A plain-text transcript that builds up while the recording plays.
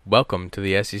Welcome to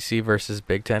the SEC versus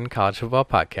Big Ten College Football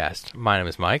Podcast. My name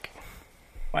is Mike.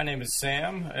 My name is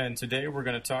Sam, and today we're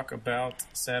going to talk about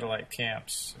satellite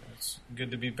camps. It's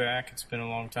good to be back. It's been a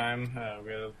long time.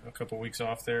 We had a couple weeks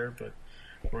off there, but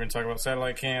we're going to talk about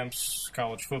satellite camps,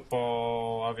 college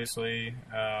football, obviously,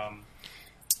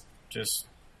 just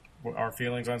our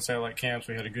feelings on satellite camps.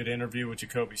 We had a good interview with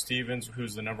Jacoby Stevens,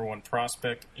 who's the number one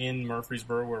prospect in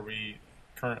Murfreesboro, where we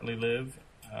currently live.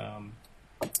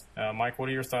 Mike, what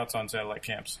are your thoughts on satellite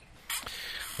camps?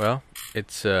 Well,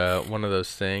 it's one of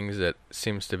those things that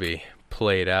seems to be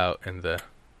played out in the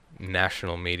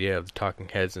national media of the talking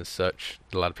heads and such.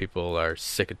 A lot of people are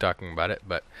sick of talking about it,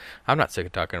 but I'm not sick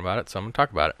of talking about it, so I'm going to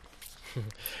talk about it.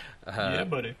 Yeah,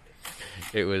 buddy.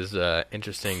 It was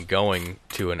interesting going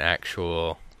to an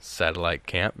actual satellite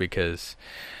camp because,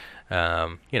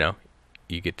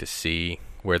 you get to see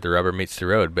where the rubber meets the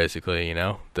road, basically.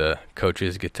 The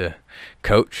coaches get to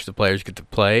coach, the players get to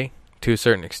play to a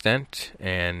certain extent,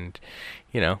 and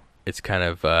it's kind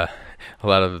of a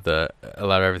lot of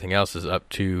everything else is up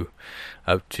to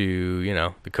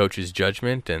the coach's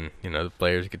judgment, and the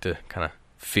players get to kind of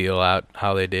feel out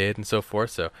how they did and so forth.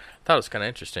 So I thought it was kind of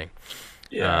interesting.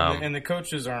 Yeah, and the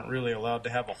coaches aren't really allowed to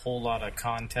have a whole lot of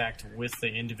contact with the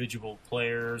individual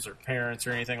players or parents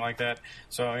or anything like that.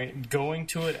 So going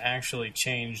to it actually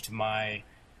changed my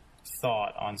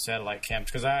thought on satellite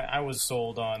camps, because I was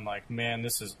sold on, like, man,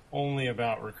 this is only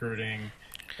about recruiting.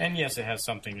 And yes, it has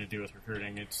something to do with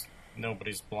recruiting. It's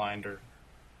nobody's blind or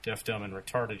deaf, dumb, and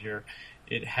retarded here.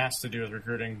 It has to do with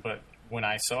recruiting, but when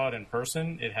I saw it in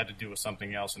person, it had to do with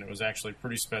something else, and it was actually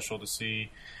pretty special to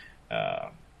see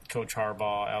Coach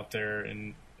Harbaugh out there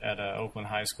at Oakland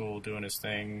High School doing his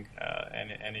thing,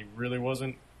 and he really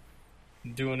wasn't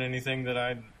doing anything that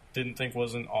I didn't think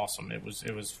wasn't awesome. It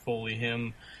was fully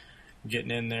him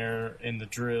getting in there in the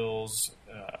drills,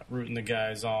 rooting the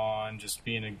guys on, just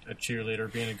being a cheerleader,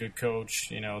 being a good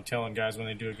coach, telling guys when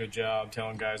they do a good job,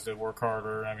 telling guys to work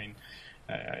harder. I mean,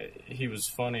 he was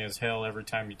funny as hell every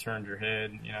time you turned your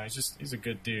head. He's a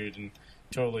good dude, and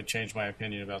totally changed my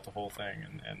opinion about the whole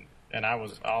thing. And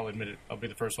I'll admit it, I'll be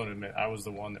the first one to admit, I was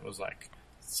the one that was like,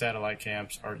 satellite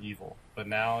camps are evil. But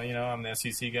now, I'm the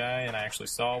SEC guy, and I actually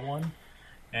saw one,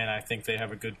 and I think they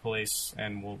have a good place,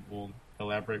 and we'll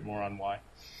elaborate more on why.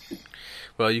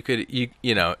 Well, if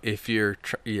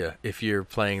you're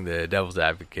playing the devil's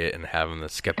advocate and having the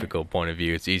skeptical point of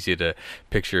view, it's easy to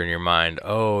picture in your mind,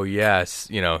 oh yes,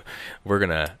 we're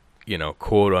gonna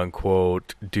quote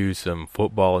unquote do some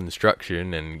football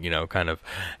instruction and kind of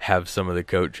have some of the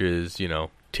coaches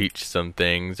teach some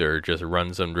things or just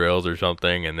run some drills or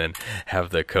something, and then have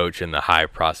the coach and the high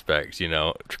prospects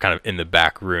kind of in the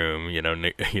back room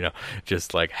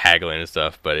just like haggling and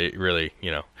stuff. But it really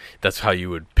that's how you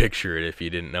would picture it if you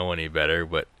didn't know any better,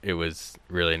 but it was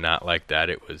really not like that.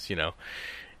 It was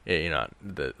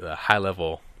the high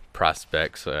level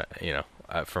prospects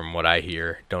from what I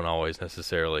hear don't always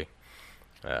necessarily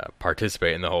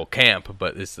participate in the whole camp,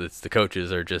 but it's the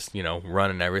coaches are just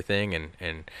running everything,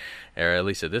 and or at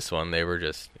least at this one they were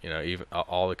just even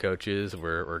all the coaches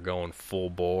were going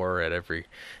full bore at every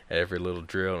little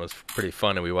drill, and it was pretty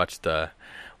fun. And we watched what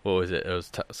was it? It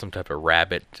was some type of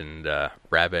rabbit and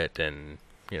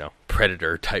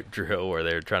predator type drill where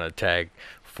they were trying to tag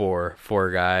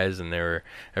four guys, and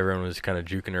everyone was kind of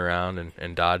juking around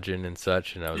and dodging and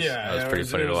such, and that was pretty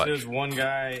funny to watch. There was one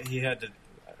guy, he had to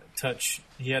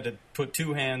put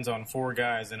two hands on four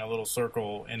guys in a little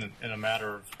circle in a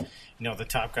matter of, the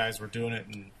top guys were doing it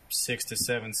in 6 to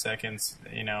 7 seconds.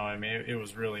 It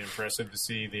was really impressive to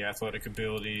see the athletic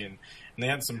ability, and they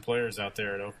had some players out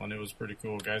there at Oakland. It was pretty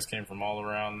cool. Guys came from all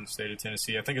around the state of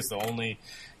Tennessee. I think it's the only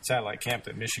satellite camp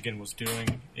that Michigan was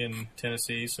doing in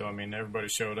Tennessee. So, everybody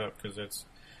showed up because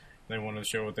they wanted to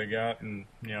show what they got. And,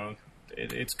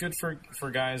 it's good for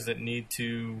guys that need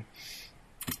to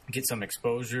get some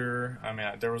exposure.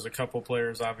 There was a couple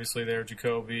players obviously there,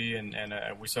 Jacoby, and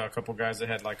we saw a couple guys that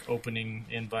had like opening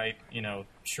invite,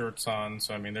 shirts on.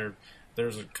 So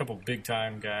there's a couple big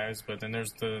time guys, but then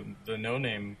there's the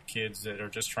no-name kids that are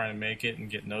just trying to make it and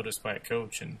get noticed by a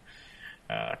coach. And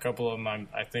a couple of them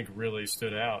I think really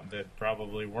stood out that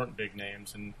probably weren't big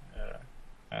names, and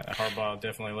Harbaugh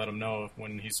definitely let them know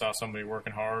when he saw somebody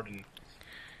working hard, and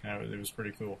it was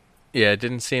pretty cool. Yeah, it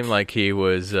didn't seem like he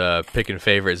was picking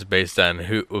favorites based on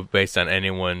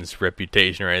anyone's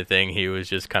reputation or anything. He was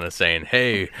just kind of saying,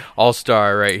 "Hey,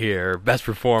 all-star right here, best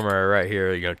performer right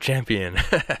here, champion."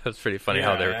 It was pretty funny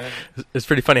how Yeah, it's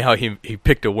pretty funny how he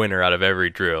picked a winner out of every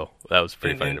drill. That was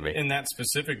pretty funny to me. in that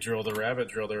specific drill, the rabbit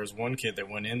drill, there was one kid that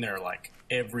went in there like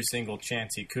every single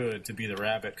chance he could to be the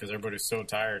rabbit because everybody was so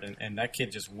tired, and that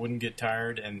kid just wouldn't get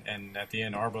tired. And at the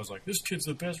end, Arbo's like, "This kid's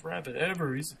the best rabbit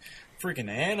ever. He's a freaking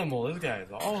animal. This guy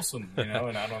is awesome." And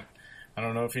I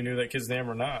don't know if he knew that kid's name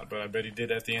or not, but I bet he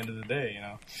did at the end of the day.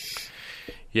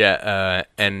 Yeah,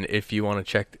 and if you want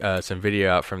to check some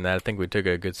video out from that, I think we took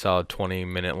a good solid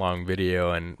 20-minute long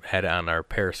video and had it on our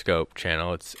Periscope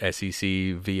channel. It's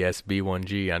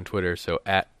SECVSB1G on Twitter, so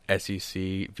at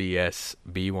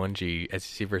SECVSB1G,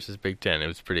 SEC versus Big Ten. It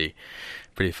was pretty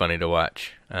funny to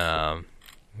watch.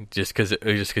 Just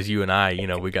because you and I,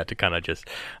 we got to kind of just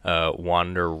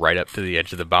wander right up to the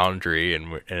edge of the boundary, and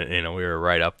we were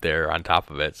right up there on top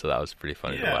of it, so that was pretty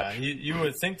funny to watch. Yeah, you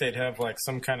would think they'd have like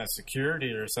some kind of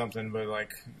security or something, but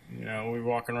we're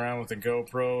walking around with a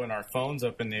GoPro and our phones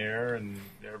up in the air, and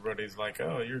everybody's like,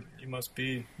 "Oh, you must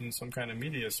be some kind of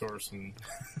media source," and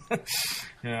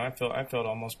I felt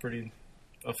almost pretty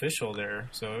official there,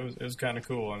 so it was kind of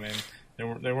cool. I mean.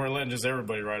 They weren't letting just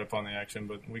everybody ride up on the action,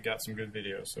 but we got some good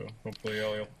videos, so hopefully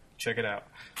y'all will check it out.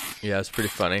 Yeah, it's pretty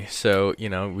funny. So,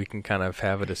 we can kind of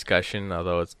have a discussion,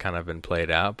 although it's kind of been played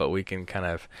out, but we can kind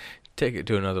of take it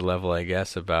to another level, I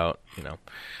guess, about,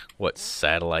 what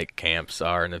satellite camps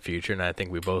are in the future, and I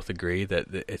think we both agree that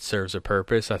it serves a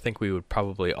purpose. I think we would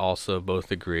probably also both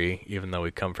agree, even though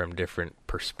we come from different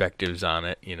perspectives on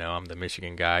it. I'm the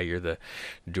Michigan guy, you're the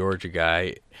Georgia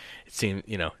guy.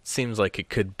 It seems like it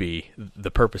could be,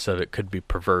 the purpose of it could be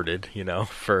perverted,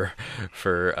 for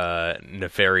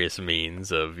nefarious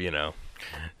means of,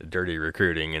 dirty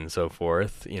recruiting and so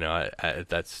forth.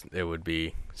 It would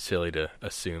be silly to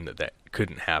assume that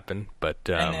couldn't happen, but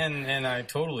and I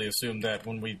totally assumed that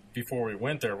before we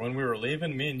went there, when we were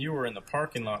leaving, me and you were in the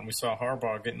parking lot and we saw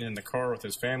Harbaugh getting in the car with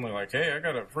his family, like, "Hey, I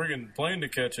got a friggin' plane to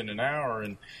catch in an hour,"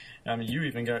 and I mean, you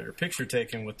even got your picture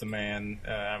taken with the man.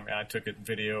 I took a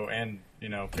video and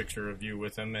picture of you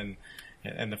with him, and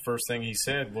the first thing he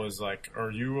said was like, were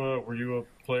you a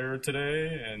player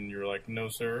today?" And you're like, "No,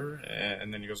 sir."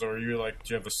 And then he goes, "Oh, do you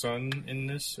have a son in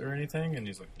this or anything?" And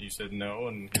he's like, "You said no."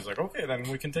 And he's like, "Okay, then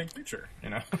we can take a picture." So,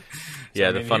 yeah,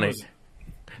 I mean,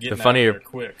 the funnier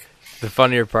quick. The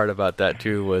funnier part about that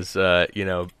too was, in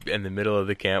the middle of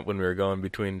the camp when we were going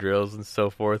between drills and so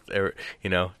forth, it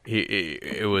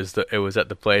was at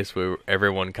the place where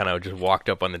everyone kind of just walked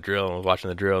up on the drill and was watching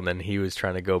the drill, and then he was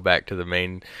trying to go back to the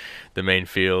main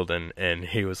field, and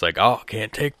he was like, "Oh,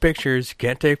 can't take pictures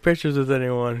with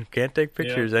anyone, can't take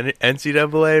pictures. Yeah.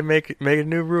 NCAA make a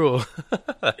new rule."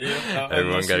 Yeah,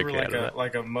 everyone got a kick out of that.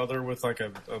 Like a mother with like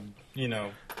a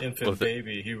infant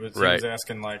baby. He was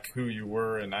asking like who you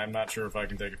were, and I'm not sure if I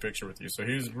can take a picture with you. So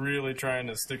he was really trying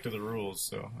to stick to the rules.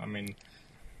 So I mean,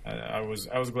 I was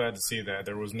glad to see that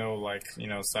there was no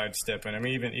sidestepping. I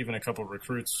mean, even a couple of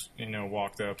recruits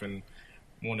walked up and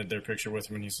wanted their picture with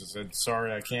him, and he said,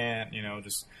 "Sorry, I can't.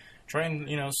 Just try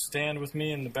and stand with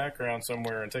me in the background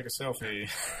somewhere and take a selfie."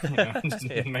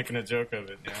 Just making a joke of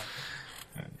it.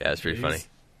 Yeah, it's pretty funny.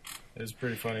 He's a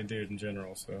pretty funny dude in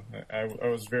general. So I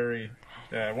was very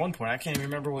at one point, I can't even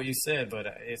remember what you said, but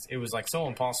it was like so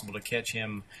impossible to catch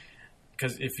him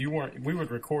because if you weren't, we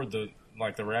would record the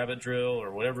rabbit drill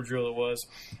or whatever drill it was,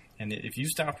 and if you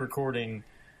stopped recording,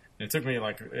 it took me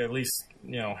like at least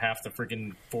half the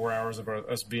freaking 4 hours of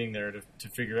us being there to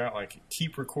figure out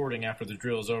keep recording after the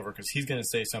drill is over because he's going to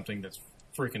say something that's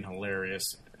freaking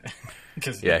hilarious.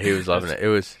 Yeah, he was loving it. It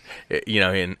was,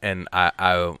 and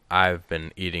I've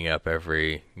been eating up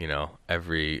every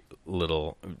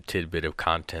little tidbit of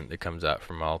content that comes out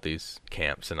from all these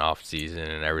camps and off season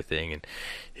and everything. And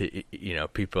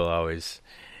people always,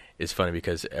 it's funny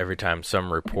because every time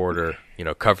some reporter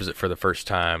covers it for the first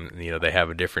time, they have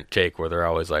a different take where they're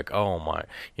always like, "Oh my,"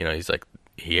 he's like,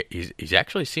 He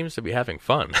actually seems to be having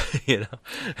fun,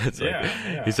 It's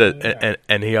he said,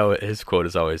 and his quote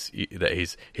is always that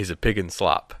he's a pig in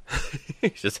slop.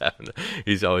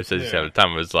 He's always says he's having the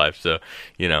time of his life. So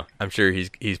I'm sure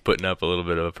he's putting up a little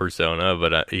bit of a persona,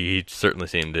 but he certainly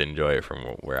seemed to enjoy it from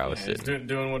where I was sitting. He's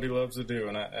doing what he loves to do,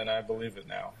 and I believe it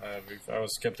now. I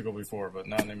was skeptical before, but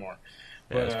not anymore.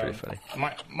 Yeah, that's pretty funny.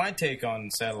 My take on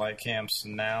satellite camps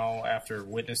now, after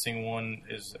witnessing one,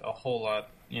 is a whole lot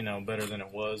better than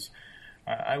it was.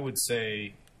 I would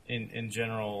say in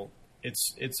general,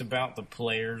 it's about the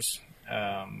players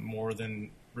more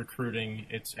than recruiting.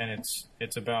 It's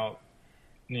about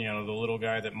the little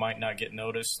guy that might not get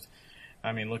noticed.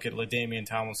 I mean, look at LaDainian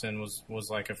Tomlinson was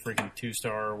like a freaking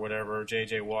 2-star or whatever.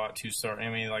 J.J. Watt 2-star. I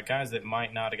mean, like guys that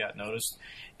might not have got noticed.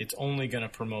 It's only going to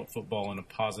promote football in a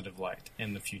positive light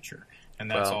in the future, and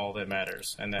that's all that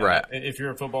matters. And that, if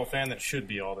you're a football fan, that should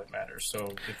be all that matters.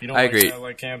 So if you don't like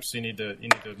satellite camps, you need to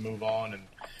move on and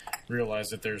realize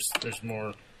that there's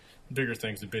more bigger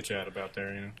things to bitch at about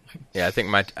there. You know. Yeah, I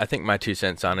think my 2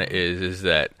 cents on it is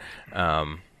that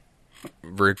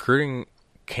recruiting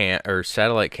camp or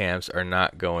satellite camps are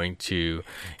not going to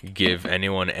give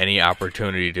anyone any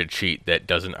opportunity to cheat that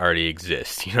doesn't already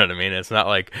exist. You know what I mean? It's not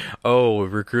like, oh,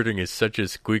 recruiting is such a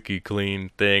squeaky clean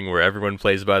thing where everyone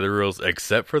plays by the rules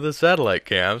except for the satellite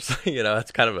camps. You know,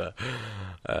 it's kind of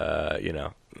a, you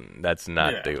know, that's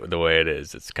not the way it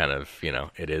is. It's kind of, you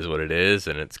know, it is what it is,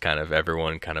 and it's kind of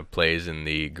everyone kind of plays in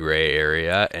the gray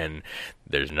area, and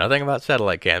there's nothing about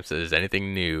satellite camps that is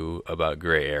anything new about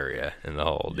gray area in the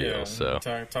whole deal. Yeah, so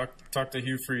talk to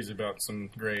Hugh Freeze about some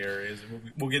gray areas.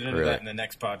 We'll get into that in the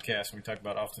next podcast when we talk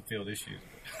about off the field issues.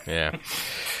 Yeah.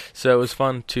 So it was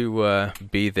fun to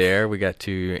be there. We got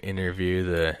to interview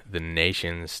the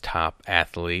nation's top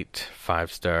athlete,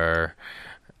 5-star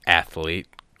athlete,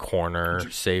 corner,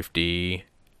 safety,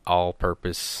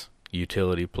 all-purpose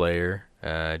utility player,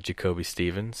 Jacoby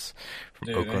Stevens from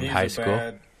Oakland High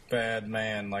School. Bad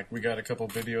man. Like, we got a couple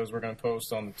videos we're going to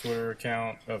post on the Twitter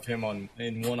account of him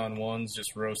in one-on-ones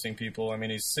just roasting people. I mean,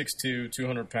 he's 6'2",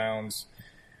 200 pounds.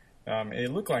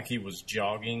 It looked like he was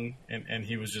jogging, and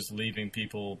he was just leaving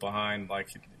people behind like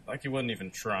he wasn't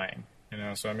even trying. You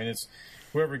know, so I mean, it's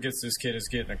whoever gets this kid is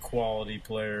getting a quality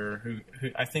player who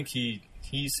I think he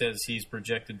says he's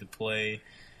projected to play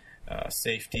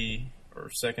safety or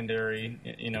secondary,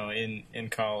 you know, in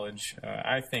college.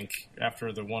 I think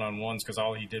after the one-on-ones, because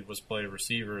all he did was play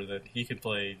receiver, that he could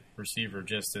play receiver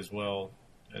just as well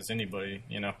as anybody.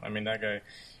 You know, I mean, that guy,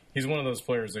 he's one of those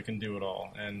players that can do it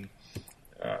all. And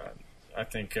I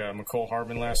think McCole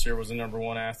Hardman last year was the number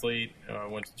one athlete.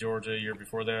 Went to Georgia a year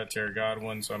before that. Terry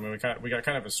Godwin. So I mean, we got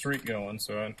kind of a streak going.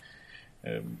 So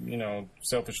you know,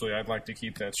 selfishly, I'd like to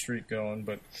keep that streak going,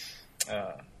 but.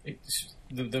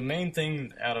 The main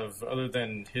thing other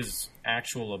than his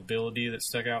actual ability that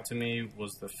stuck out to me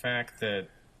was the fact that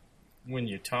when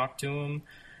you talk to him,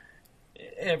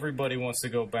 everybody wants to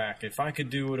go back. If I could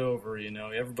do it over, you know,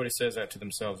 everybody says that to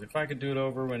themselves. If I could do it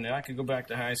over, when I could go back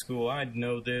to high school, I'd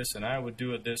know this and I would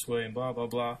do it this way and blah, blah,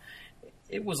 blah.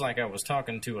 It was like I was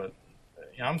talking to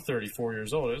I'm 34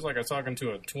 years old. It was like I was talking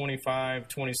to a 25,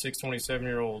 26,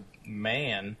 27-year-old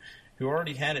man who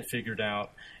already had it figured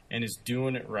out and is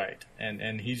doing it right.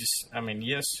 And he just, I mean,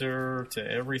 yes, sir, to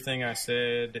everything I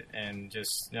said. And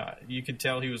just, you know, you could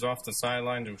tell he was off the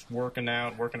sideline, just working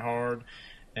out, working hard.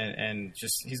 And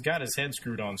just, he's got his head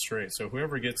screwed on straight. So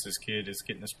whoever gets this kid is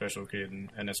getting a special kid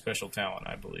and a special talent,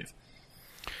 I believe.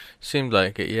 Seemed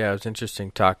like it, yeah. It was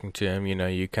interesting talking to him. You know,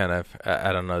 you kind of,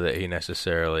 I don't know that he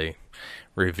necessarily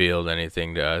revealed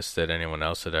anything to us that anyone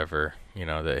else had ever, you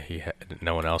know, that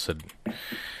no one else had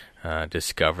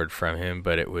discovered from him,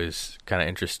 but it was kind of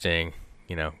interesting,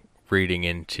 you know, reading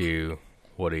into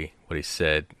what he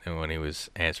said and when he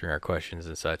was answering our questions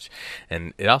and such.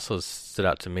 And it also stood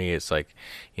out to me. It's like,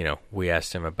 you know, we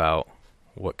asked him about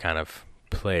what kind of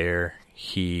player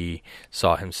he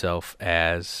saw himself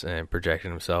as and projected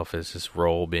himself as his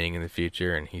role being in the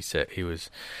future, and he said he was,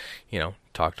 you know,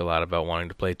 talked a lot about wanting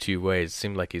to play two ways. It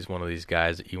seemed like he's one of these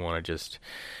guys that you want to just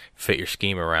fit your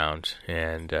scheme around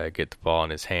and get the ball in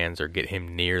his hands or get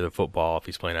him near the football if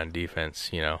he's playing on defense.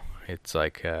 You know, it's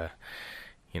like,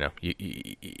 you know,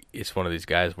 it's one of these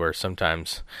guys where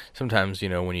sometimes, you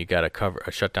know, when you got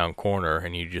a shutdown corner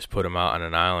and you just put him out on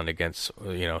an island against,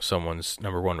 you know, someone's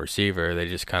number one receiver, they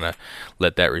just kind of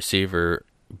let that receiver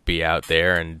be out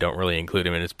there and don't really include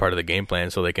him in as part of the game plan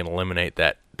so they can eliminate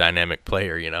that dynamic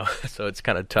player, you know. So it's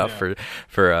kind of tough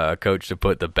for a coach to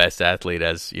put the best athlete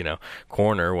as, you know,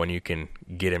 corner when you can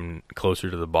get him closer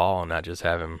to the ball and not just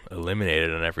have him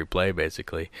eliminated on every play,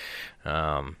 basically.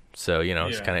 So, you know,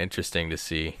 it's kind of interesting to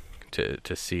see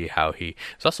how he.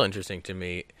 It's also interesting to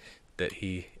me that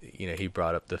he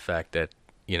brought up the fact that,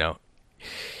 you know,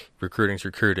 recruiting's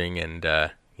recruiting, and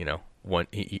you know,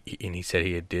 he said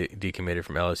he had decommitted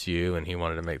from LSU and he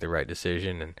wanted to make the right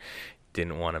decision and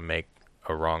didn't want to make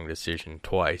a wrong decision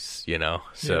twice, you know.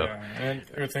 So and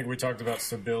I think we talked about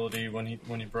stability when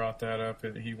he brought that up.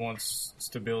 He wants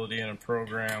stability in a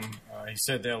program. He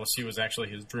said that LSU was actually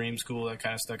his dream school. That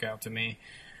kind of stuck out to me.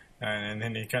 And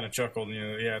then he kind of chuckled. You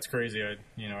know, yeah, it's crazy. I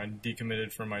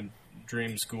decommitted from my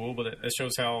dream school, but it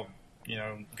shows how, you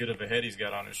know, good of a head he's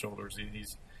got on his shoulders.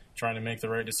 He's trying to make the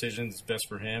right decisions. It's best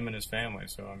for him and his family.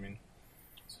 So I mean,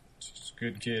 it's a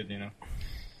good kid, you know.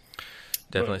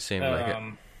 Definitely seemed like it.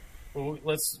 Well,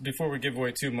 before we give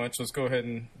away too much, let's go ahead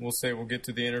and we'll get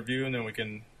to the interview, and then we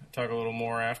can talk a little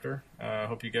more after.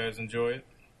 Hope you guys enjoy it.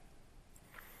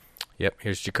 Yep,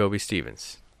 here's Jacoby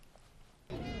Stevens.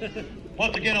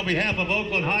 Once again, on behalf of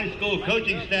Oakland High School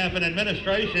coaching staff and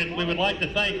administration, we would like to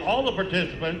thank all the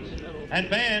participants and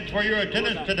fans for your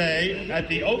attendance today at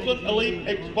the Oakland Elite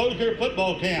Exposure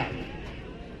Football Camp.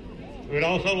 We would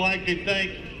also like to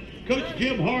thank Coach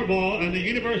Jim Harbaugh and the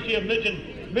University of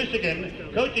Michigan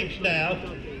coaching staff,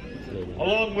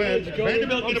 along with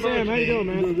Vanderbilt University. Sam, how you doing,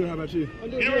 man? Good. How about you? I'm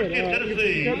doing University good. of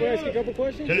Tennessee. Can I ask you a couple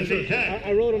questions? Tennessee Tech.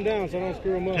 I wrote them down so I don't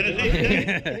screw them up. Tennessee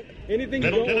State. Anything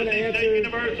you Middle don't want to Tennessee answer, State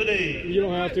University. you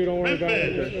don't have to. Don't worry about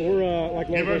Memphis. it. We're like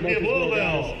University of local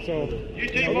Louisville. guys, so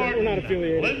UT Martin. we're not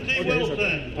affiliated. Lindsey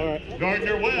Wilson. All right.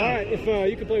 Gardner Webb. All right, if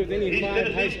you could play with any East 5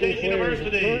 Tennessee high school State players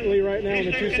University. currently right now in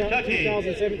the Eastern Kentucky.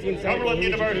 2017 cycle, Cumberland who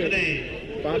would you pick? University.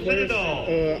 The 5 players. Citadel.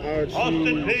 I would choose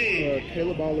Austin Peay.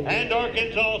 Caleb Oliver, And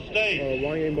Arkansas State.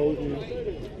 Wanye Moulton.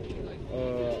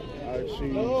 I would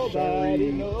choose Sean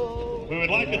Reed. We would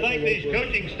like to thank these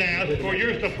coaching staffs for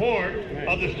your support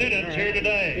of the students here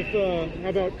today. How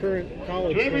about current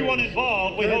college To everyone players?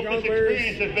 involved, we hope this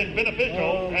experience has been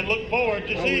beneficial and look forward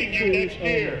to seeing you next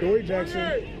year. Dory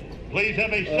Jackson. Please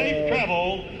have a safe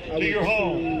travel to your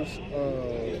home.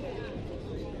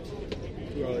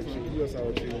 Who else I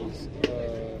would choose?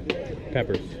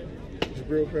 Peppers.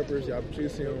 Jabril Peppers. Yeah, I would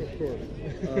choose him, of course.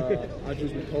 I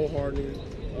choose Nicole Harding.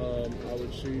 I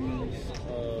would choose.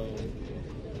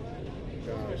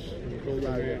 Nicole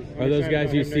Harding. Are those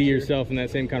guys you see yourself in that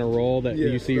same kind of role that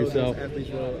you see yourself? Athletes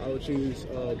role. I would choose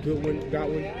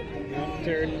Godwin.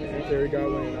 Terry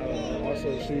Godwin. And I would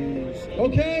also choose.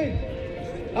 Okay.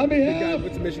 On behalf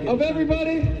of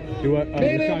everybody,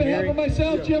 mainly on behalf of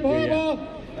myself, Jim Harbaugh,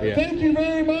 thank you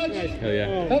very much. Hell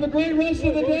yeah. Have a great rest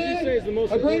of the day,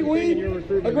 a great week,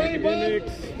 a great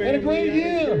month, and a great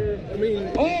year. I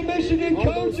mean, all Michigan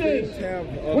coaches,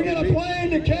 we're going to play in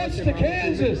the catch to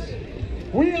Kansas.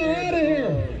 We are out of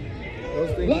here.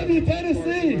 Love you,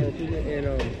 Tennessee. And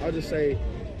I'll just say,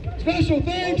 special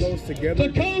thanks to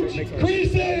Coach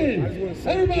Creasy.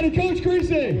 Everybody, Coach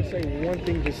Creasy. I would say one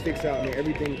thing just sticks out, and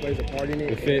everything plays a part in it.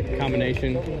 The fit,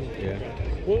 combination. Yeah.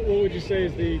 What would you say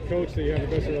is the coach that you have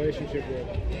the best relationship with?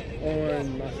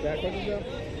 On my stat coaches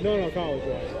now? No,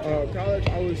 college-wise. College,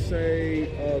 I would say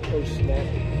Coach Smart.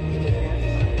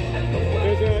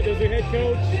 Does the head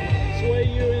coach sway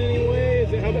you in any way?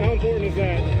 How important is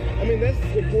that? I mean, that's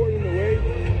important in a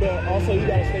way, but also you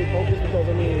got to stay focused because,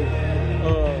 I mean,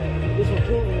 this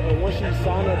recruiting, once you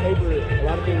sign that paper, a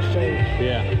lot of things change.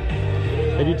 Yeah.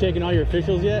 Have you taken all your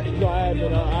officials yet? No, I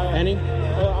haven't. Any?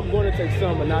 I'm going to take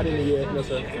some, but not any yet. No,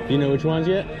 sir. Do you know which ones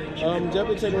yet?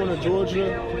 Definitely taking one to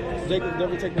Georgia.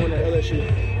 Definitely taking one to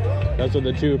LSU. Those are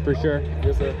the two for sure?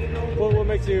 Yes, sir. What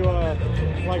makes you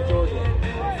like Georgia?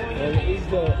 It's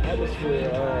the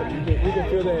atmosphere. You can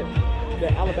feel that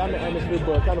Alabama atmosphere,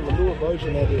 but kind of a newer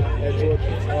version of it at Georgia.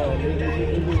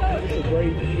 It's a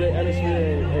great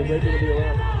atmosphere and great people to be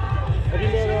around. Have you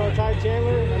met Ty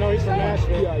Chandler? I know he's from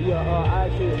Nashville. Yeah. I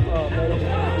actually met him.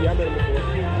 Yeah, I met him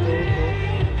before.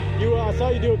 I saw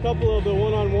you do a couple of the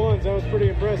one-on-ones. That was pretty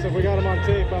impressive. We got them on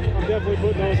tape. I'm definitely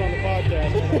putting those on the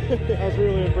podcast. That was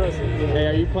really impressive. Hey,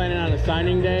 are you planning on a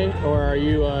signing day, or are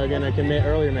you going to commit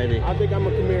earlier maybe? I think I'm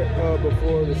going to commit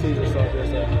before the season starts.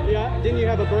 Yeah, didn't you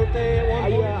have a birthday at one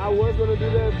point? Yeah, I was going to do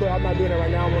that, but I'm not doing it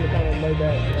right now. I want to kind of lay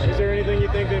back. Is there anything you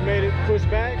think that made it push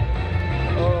back?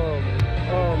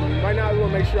 Right now, I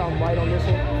want to make sure I'm right on this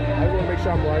one. I want to make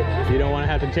sure I'm right. You don't want to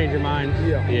have to change your mind?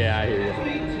 Yeah. Yeah, I hear you.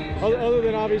 Other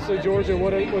than obviously Georgia,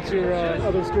 what's your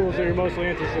other schools that you're mostly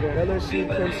interested in? LSU,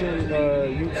 Clemson,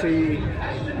 UT,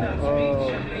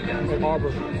 and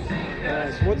Auburn.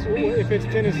 If it's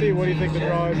Tennessee, what do you think the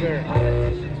draw is there? I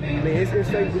mean, it's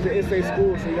in-state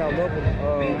school, so you gotta love them.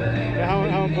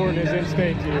 How important is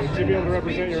in-state to you to be able to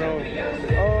represent your own?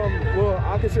 Well,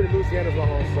 I consider Louisiana's my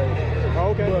home state. Oh,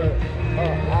 okay.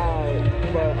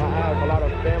 But I have a lot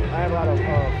of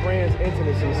friends in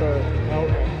Tennessee, so.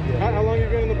 Okay. Yeah. How long have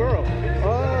you been in the borough?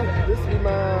 This will be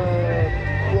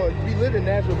we live in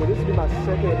Nashville, but this will be my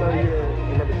second or third year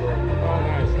in Murfreesboro. Oh,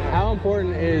 nice. How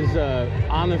important is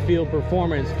on-the-field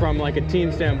performance from like a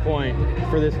team standpoint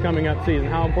for this coming up season?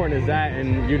 How important is that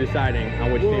in you deciding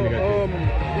on which team to go to?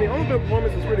 I mean, on-the-field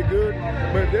performance is pretty good,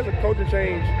 but if there's a coaching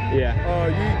change, you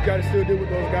got to still deal with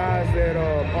those guys that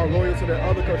are loyal to the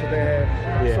other coaches they have.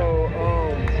 Yeah.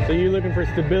 So you're looking for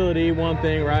stability, one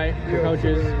thing, right? For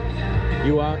coaches.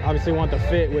 you obviously want the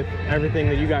fit with everything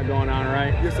that you got going on,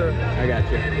 right? Yes, sir. I got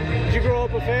you. Did you grow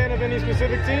up a fan of any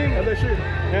specific team? LSU.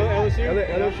 LSU?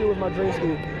 LSU was my dream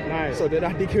school. Nice. So that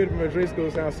I decommitted from my dream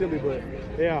school sounds silly, but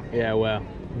Yeah. Yeah, well,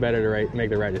 better to make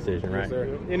the right decision, right? yes,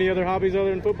 sir. Any other hobbies other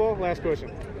than football? Last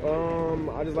question.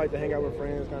 I just like to hang out with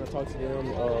friends, kind of talk to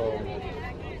them.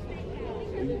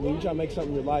 When you try to make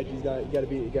something in your life, you got to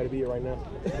be it right now.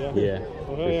 Yeah.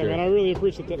 Well, for yeah, sure. man, I really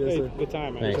appreciate the, Yes, sir. the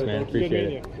time, man. Thanks, man. Good Appreciate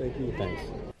meeting it. you. Thank you. Thanks.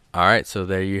 All right, so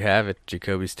there you have it,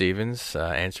 Jacoby Stevens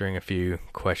answering a few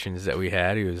questions that we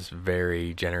had. He was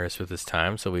very generous with his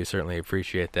time, so we certainly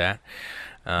appreciate that.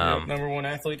 Number one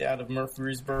athlete out of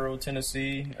Murfreesboro,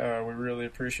 Tennessee. We really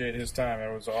appreciate his time.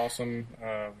 That was awesome.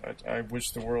 I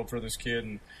wish the world for this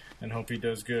kid and hope he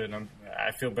does good. And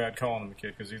I feel bad calling him a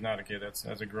kid because he's not a kid. That's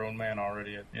a grown man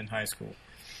already in high school.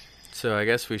 So I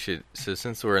guess we should. So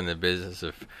since we're in the business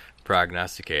of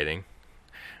prognosticating,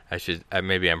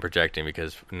 maybe I'm projecting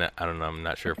because I don't know. I'm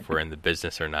not sure if we're in the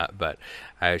business or not. But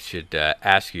I should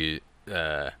ask you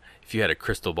if you had a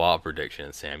crystal ball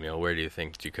prediction, Samuel. Where do you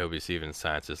think Jacoby Stevens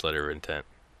signs his letter of intent?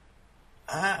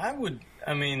 I would.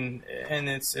 I mean, and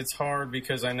it's hard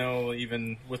because I know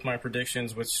even with my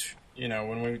predictions, which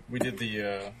when we did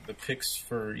the picks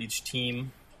for each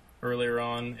team earlier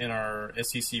on in our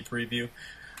SEC preview.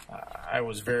 I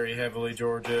was very heavily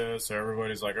Georgia, so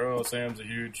everybody's like, oh, Sam's a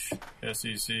huge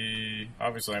SEC.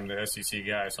 Obviously, I'm the SEC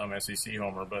guy, so I'm SEC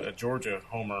homer, but a Georgia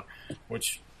homer,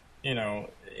 which,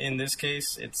 in this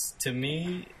case, it's, to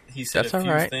me, he said That's a few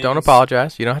all right. things. Don't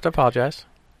apologize. You don't have to apologize.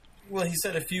 Well, he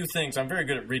said a few things. I'm very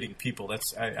good at reading people.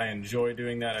 I enjoy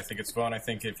doing that. I think it's fun. I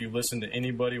think if you listen to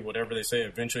anybody, whatever they say,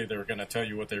 eventually they're going to tell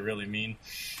you what they really mean.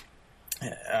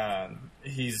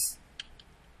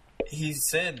 He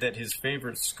said that his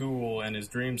favorite school and his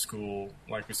dream school,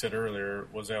 like we said earlier,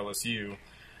 was LSU.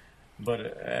 But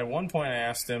at one point I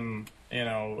asked him,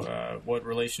 what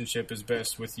relationship is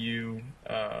best with you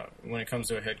when it comes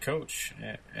to a head coach.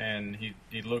 And he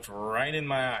looked right in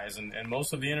my eyes. And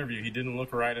most of the interview, he didn't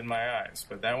look right in my eyes.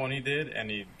 But that one he did, and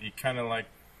he kind of like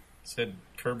said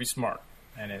Kirby Smart.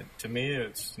 And to me,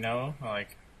 it's,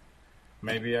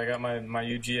 maybe I got my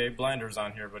UGA blinders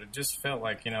on here, but it just felt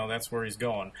like, that's where he's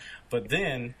going. But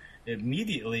then,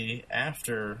 immediately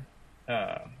after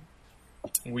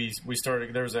we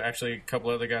started, there was actually a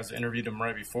couple other guys that interviewed him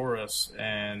right before us,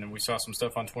 and we saw some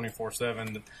stuff on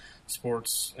 24/7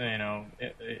 Sports,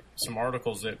 some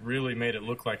articles that really made it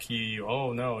look like he's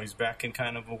backing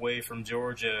kind of away from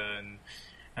Georgia. And,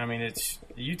 I mean,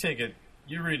 you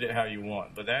read it how you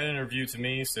want, but that interview to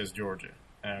me says Georgia.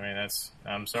 I mean,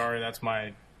 I'm sorry,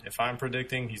 if I'm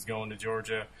predicting, he's going to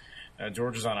Georgia.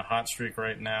 Georgia's on a hot streak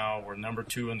right now. We're number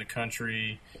 2 in the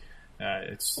country.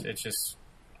 It's just,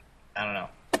 I don't know.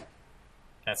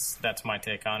 That's my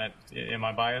take on it. Am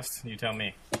I biased? You tell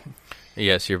me.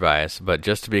 Yes, you're biased, but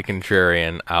just to be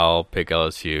contrarian, I'll pick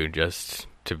LSU just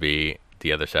to be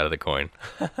the other side of the coin.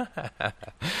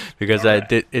 Because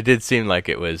it did seem like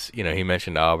it was, he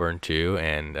mentioned Auburn too,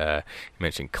 and he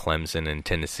mentioned Clemson and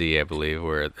Tennessee, I believe,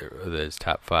 were his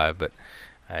top 5, but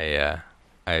I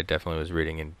definitely was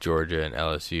reading in Georgia and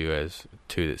LSU as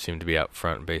two that seemed to be out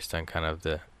front based on kind of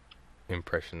the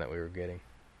impression that we were getting.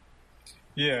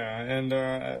 Yeah, and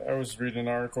I was reading an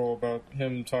article about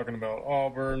him talking about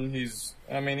Auburn.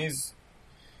 I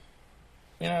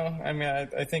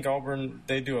think Auburn,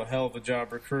 they do a hell of a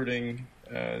job recruiting.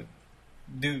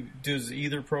 Does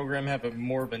either program have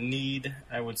more of a need?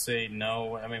 I would say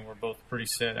no. I mean, we're both pretty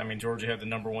set. I mean, Georgia had the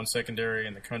number 1 secondary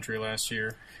in the country last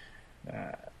year.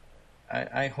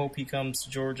 I hope he comes to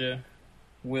Georgia.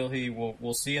 Will he?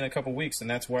 We'll see in a couple weeks, and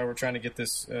that's why we're trying to get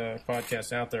this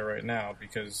podcast out there right now,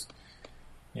 because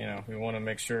we want to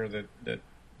make sure that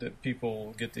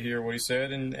people get to hear what he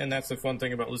said, and that's the fun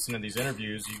thing about listening to these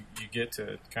interviews. You get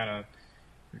to kind of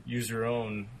use your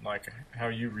own, like, how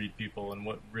you read people and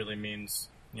what really means,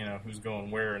 who's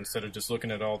going where, instead of just looking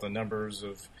at all the numbers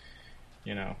of,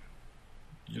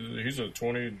 he's a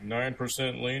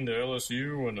 29% lean to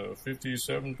LSU and a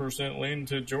 57% lean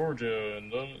to Georgia,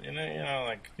 and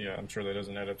I'm sure that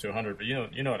doesn't add up to 100, but you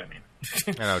know what I mean.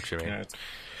 I know what you mean.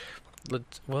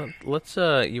 Let's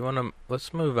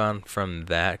move on from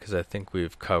that, because I think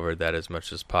we've covered that as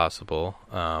much as possible.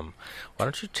 Why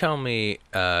don't you tell me,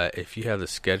 if you have the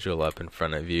schedule up in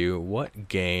front of you, what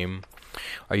game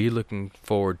are you looking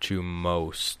forward to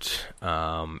most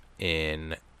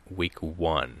in week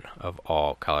 1 of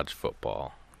all college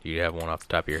football? Do you have one off the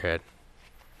top of your head?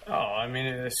 Oh, I mean,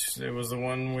 it was the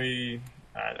one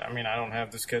I don't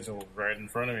have the schedule right in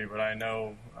front of me, but I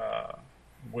know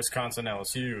Wisconsin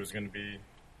LSU is going to be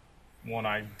one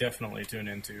I definitely tune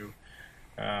into.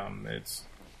 It's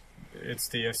it's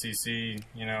the SEC,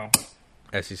 you know.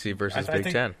 SEC versus I Big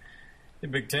think Ten. The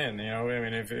Big Ten, you know. I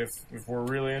mean, if we're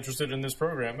really interested in this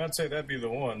program, I'd say that'd be the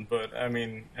one. But I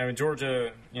mean,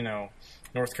 Georgia, you know,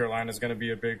 North Carolina is going to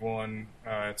be a big one.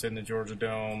 It's in the Georgia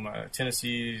Dome.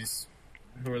 Tennessee's,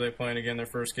 who are they playing again? Their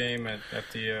first game at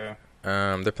the.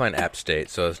 They're playing App State,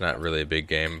 so it's not really a big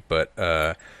game, but.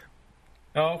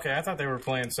 Oh, okay. I thought they were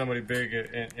playing somebody big.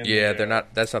 They're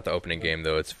not. That's not the opening game,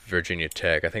 though. It's Virginia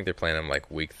Tech. I think they're playing them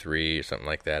like week 3 or something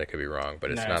like that. I could be wrong,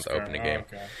 but it's not the opening game.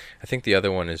 Okay. I think the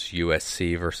other one is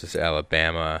USC versus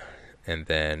Alabama, and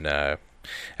then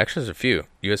actually there's a few: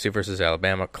 USC versus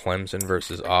Alabama, Clemson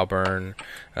versus Auburn,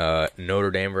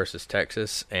 Notre Dame versus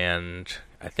Texas, and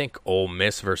I think Ole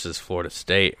Miss versus Florida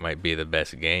State might be the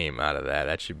best game out of that.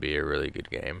 That should be a really good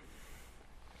game.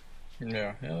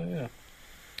 Yeah, hell yeah.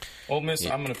 Ole Miss,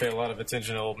 I'm going to pay a lot of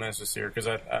attention to Ole Miss this year because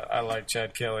I like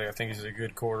Chad Kelly. I think he's a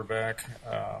good quarterback.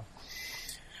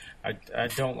 I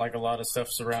don't like a lot of stuff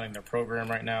surrounding their program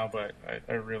right now, but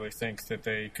I really think that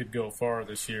they could go far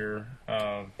this year.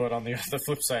 But on the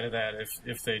flip side of that,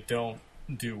 if they don't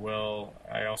do well,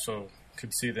 I also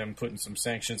could see them putting some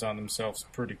sanctions on themselves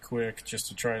pretty quick just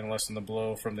to try and lessen the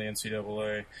blow from the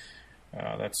NCAA.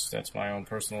 That's my own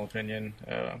personal opinion.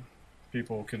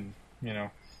 People can, you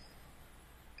know,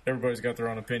 everybody's got their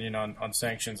own opinion on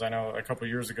sanctions. I know a couple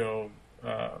years ago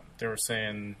they were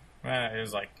saying, it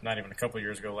was like not even a couple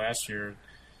years ago, last year,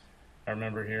 I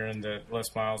remember hearing that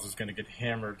Les Miles was going to get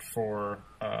hammered for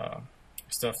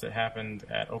stuff that happened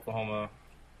at Oklahoma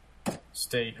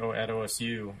State or at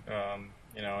OSU.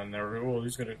 You know, and they're going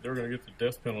to get the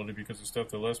death penalty because of stuff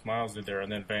that Les Miles did there,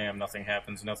 and then bam, nothing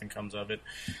happens, nothing comes of it.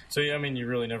 So yeah, I mean, you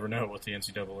really never know with the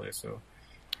NCAA. So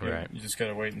Right. You just got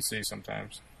to wait and see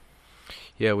sometimes.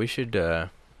 Yeah, we should do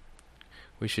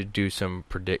some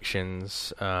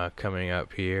predictions coming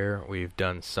up here. We've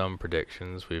done some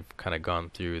predictions. We've kind of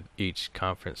gone through each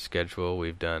conference schedule.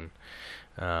 We've done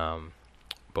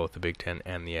both the Big Ten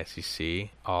and the SEC.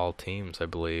 All teams, I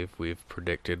believe, we've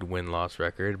predicted win-loss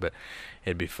record, but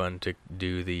it'd be fun to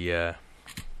do the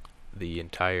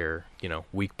entire, you know,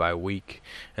 week by week,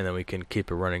 and then we can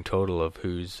keep a running total of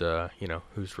who's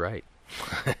right.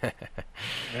 Hell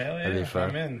yeah, That'd be fun.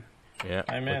 I'm in. Yeah,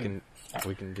 I'm in.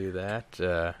 We can do that.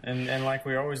 And like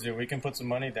we always do, we can put some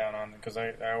money down on it because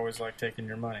I always like taking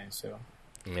your money. So.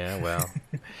 Yeah, well,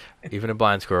 even a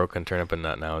blind squirrel can turn up a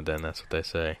nut now and then. That's what they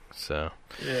say. So.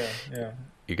 Yeah.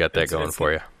 You got that going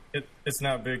for you. It's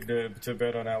not big to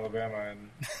bet on Alabama, and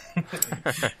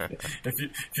if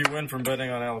you win from betting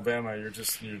on Alabama, you're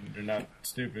not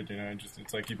stupid, you know.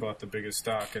 It's like you bought the biggest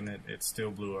stock and it still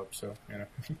blew up. So you know.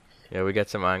 Yeah, we got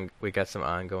some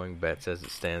ongoing bets as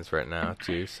it stands right now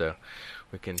too, so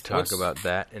we can talk about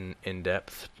that in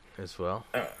depth as well.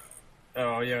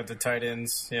 Oh yeah, the tight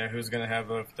ends. Yeah, who's going to have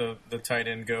the tight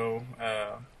end go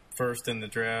first in the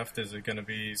draft? Is it going to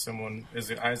be someone? Is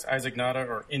it Isaac Nada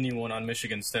or anyone on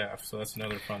Michigan staff? So that's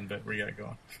another fun bet we got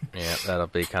going. Yeah, that'll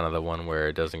be kind of the one where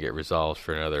it doesn't get resolved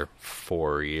for another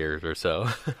 4 years or so.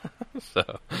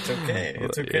 So it's okay.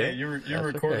 It's okay. Yeah, you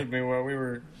recorded me while we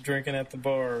were drinking at the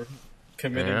bar,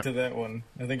 committed to that one.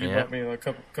 I think you bought me a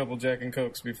couple Jack and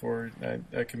Cokes before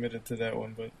I committed to that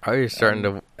one. But are you starting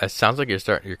to? It sounds like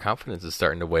your confidence is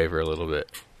starting to waver a little bit.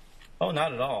 Oh,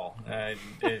 not at all.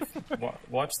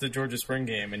 Watch the Georgia Spring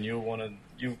game, and you'll want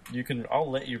to. You can. I'll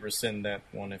let you rescind that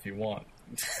one if you want.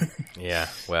 Yeah.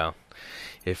 Well,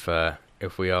 if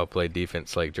we all play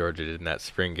defense like Georgia did in that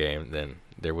spring game, then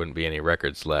there wouldn't be any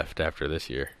records left after this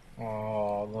year.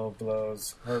 Oh, low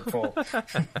blows, hurtful.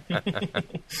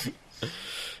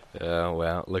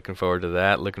 Well, looking forward to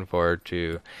that. Looking forward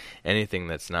to anything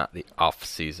that's not the off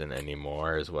season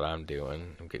anymore is what I'm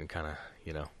doing. I'm getting kind of,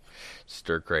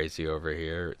 stir crazy over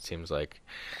here. It seems like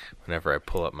whenever I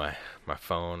pull up my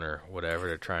phone or whatever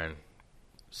to try and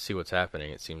see what's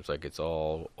happening, it seems like it's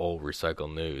all old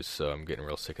recycled news. So I'm getting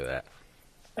real sick of that.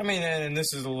 I mean, and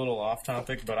this is a little off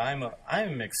topic, but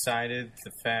I'm excited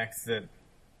the fact that.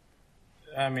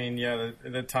 I mean, yeah,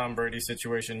 the Tom Brady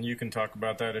situation, you can talk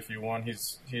about that if you want.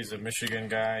 He's a Michigan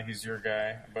guy. He's your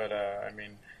guy. But, I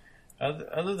mean,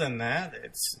 other than that,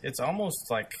 it's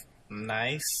almost like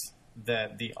nice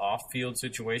that the off-field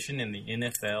situation in the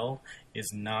NFL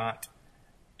is not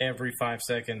every 5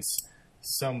 seconds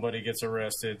somebody gets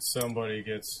arrested, somebody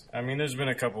gets... I mean, there's been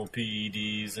a couple of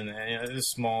PEDs and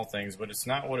just small things, but it's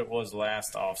not what it was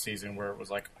last offseason where it was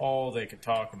like all they could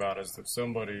talk about is that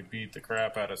somebody beat the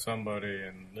crap out of somebody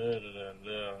and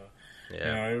da-da-da-da.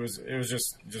 Yeah. It was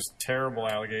just terrible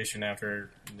allegation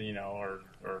after, or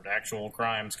actual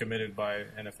crimes committed by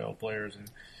NFL players.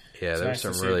 And yeah, there was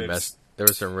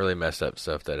some really messed up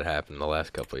stuff that had happened the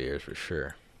last couple of years for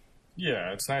sure.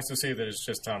 Yeah, it's nice to see that it's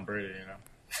just Tom Brady,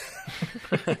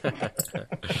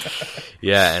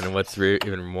 Yeah, and what's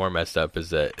even more messed up is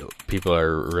that people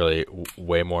are really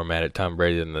way more mad at Tom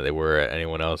Brady than they were at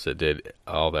anyone else that did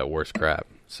all that worse crap.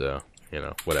 So,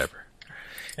 whatever.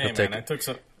 Hey, man,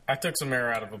 I took some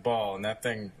air out of a ball, and that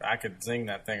thing, I could zing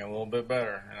that thing a little bit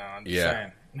better. I'm just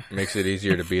saying. Makes it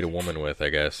easier to beat a woman with, I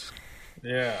guess.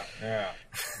 Yeah. Yeah,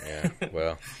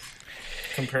 well.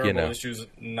 Comparable issues,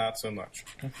 not so much.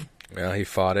 Well, he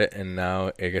fought it, and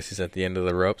now I guess he's at the end of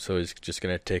the rope, so he's just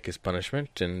going to take his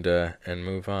punishment and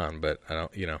move on. But I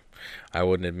don't, I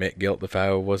wouldn't admit guilt if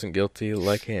I wasn't guilty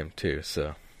like him too.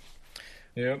 So,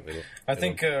 yep. I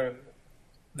think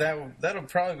that'll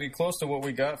probably be close to what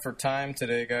we got for time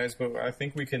today, guys. But I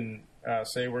think we can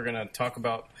say we're going to talk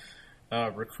about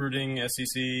recruiting,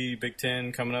 SEC, Big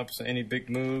Ten coming up. So any big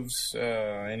moves,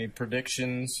 any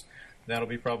predictions. That'll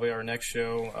be probably our next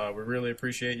show. We really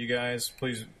appreciate you guys.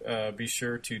 Please be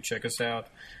sure to check us out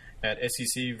at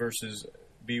SEC versus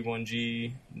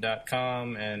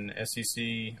B1G.com and SEC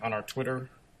on our Twitter.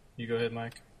 You go ahead,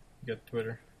 Mike. You got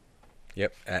Twitter?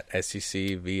 Yep, at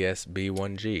SEC vs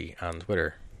B1G on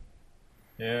Twitter.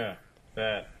 Yeah,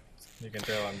 that. You can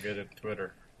tell I'm good at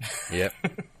Twitter. Yep.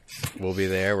 We'll be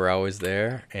there. We're always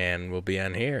there. And we'll be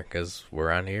on here because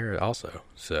we're on here also.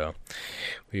 So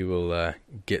we will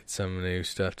get some new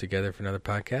stuff together for another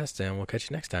podcast, and we'll catch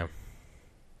you next time.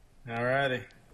 All righty.